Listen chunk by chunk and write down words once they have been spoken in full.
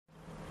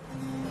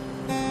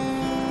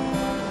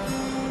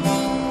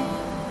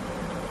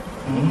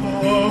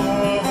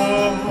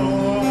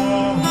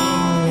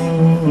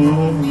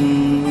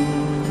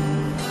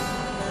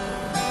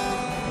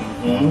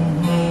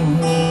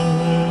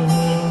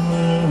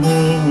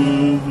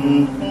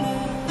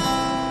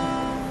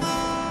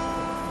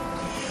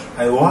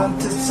I want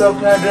to talk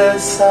another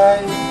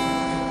side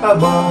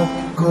about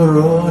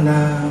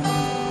Corona.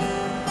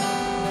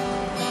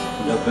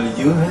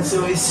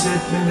 WHO is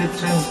certainly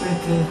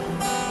transmitted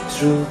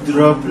through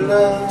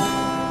droplet.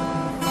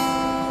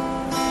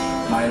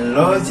 My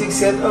logic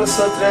said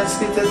also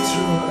transmitted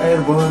through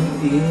airborne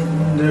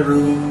in the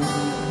room.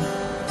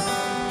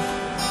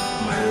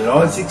 My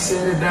logic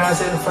said the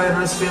dust and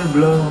virus will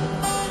blow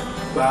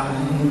by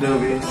the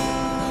wind.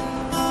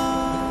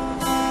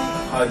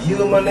 A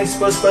human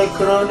exposed by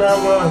Corona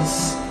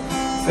was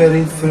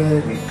very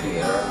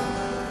clear.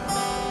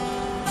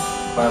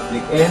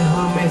 Public and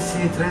home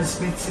message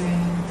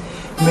transmitting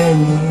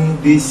many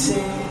disease.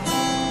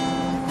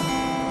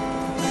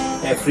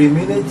 Every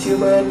minute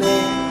human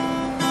need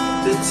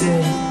to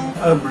take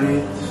a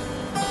breath.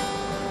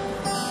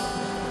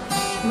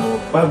 No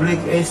public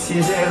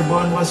access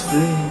airborne was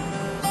free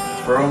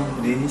from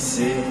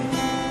disease.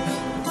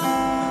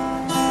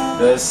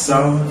 The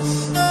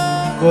source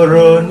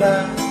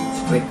Corona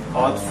spread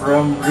out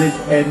from breath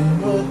and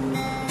mood.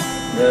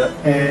 The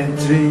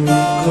entry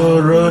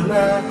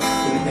Corona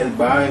inhaled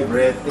by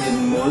breath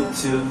and mood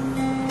too.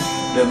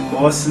 The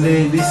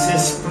mostly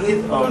disease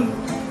spread on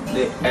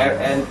the air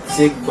and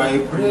take by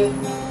breath.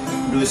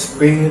 The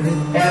spirit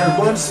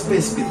airborne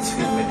space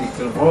between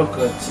medical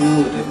worker to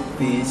the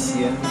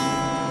patient.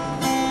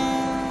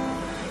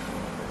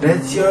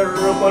 That your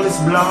room is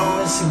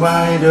blown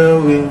by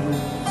the wind.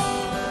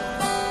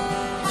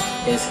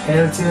 It's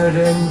healthier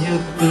than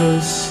you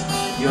close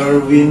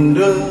your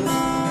window.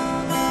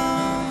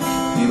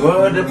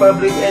 Beware the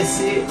public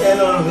AC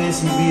and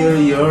always wear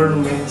your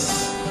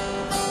mask.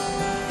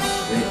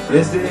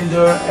 Replace the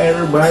indoor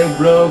air by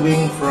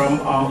blowing from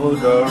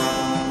outdoor.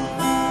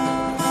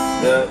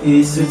 The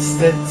issue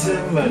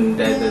statement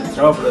that the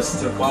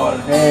droplets all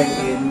hang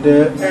in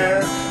the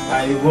air.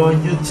 I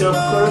want you to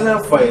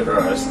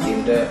coronavirus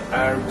in the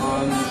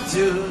airborne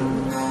too.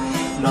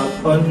 Not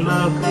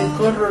only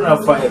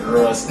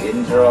coronavirus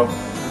in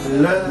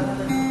droplet,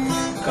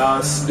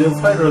 cause the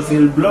virus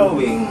will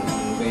blowing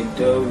with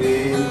the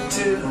wind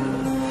too.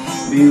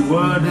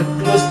 Beware the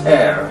closed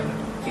air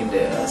in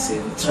the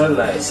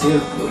centralized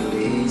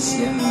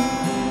circulation.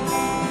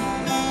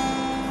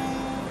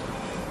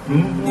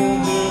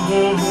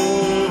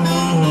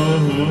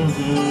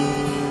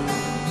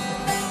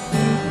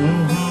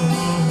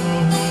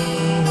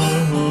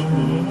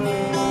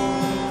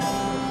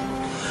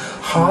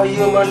 How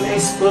human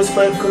exposed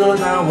by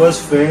Corona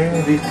was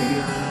very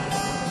clear.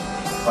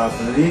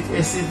 Public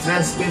acid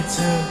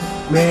transmission,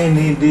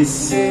 many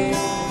disease.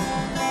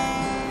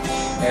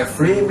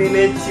 Every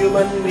minute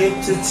human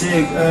need to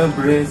take a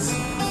breath.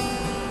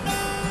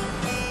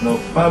 No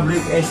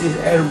public acid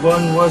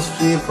airborne was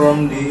free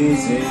from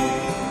disease.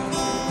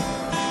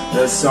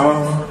 The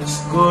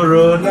source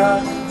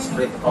Corona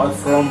spread out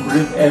from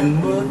breath and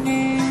mood.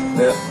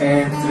 The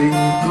entry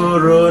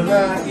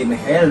Corona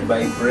inhaled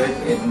by breath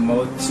and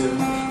mouth too.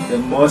 The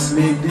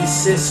mostly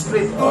disease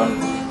spread on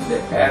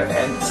the air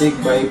and take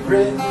by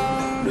breath.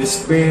 The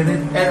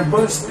spirit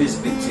airborne space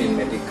between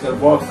medical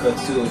worker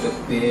to the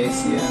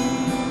patient.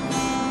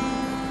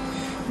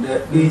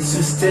 The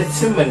issue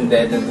statement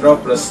that the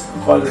droplets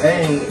all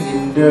hang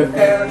in the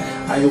air.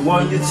 I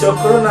want you to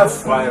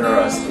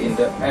coronavirus in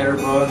the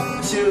airborne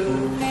too.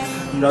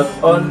 Not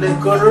only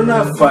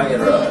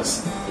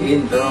coronavirus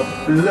in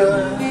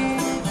droplet,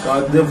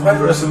 cause the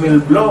virus will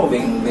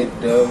blowing with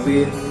the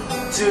wind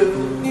too.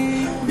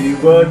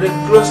 Beware the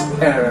closed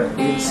air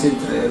in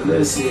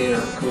central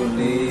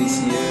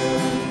circulation.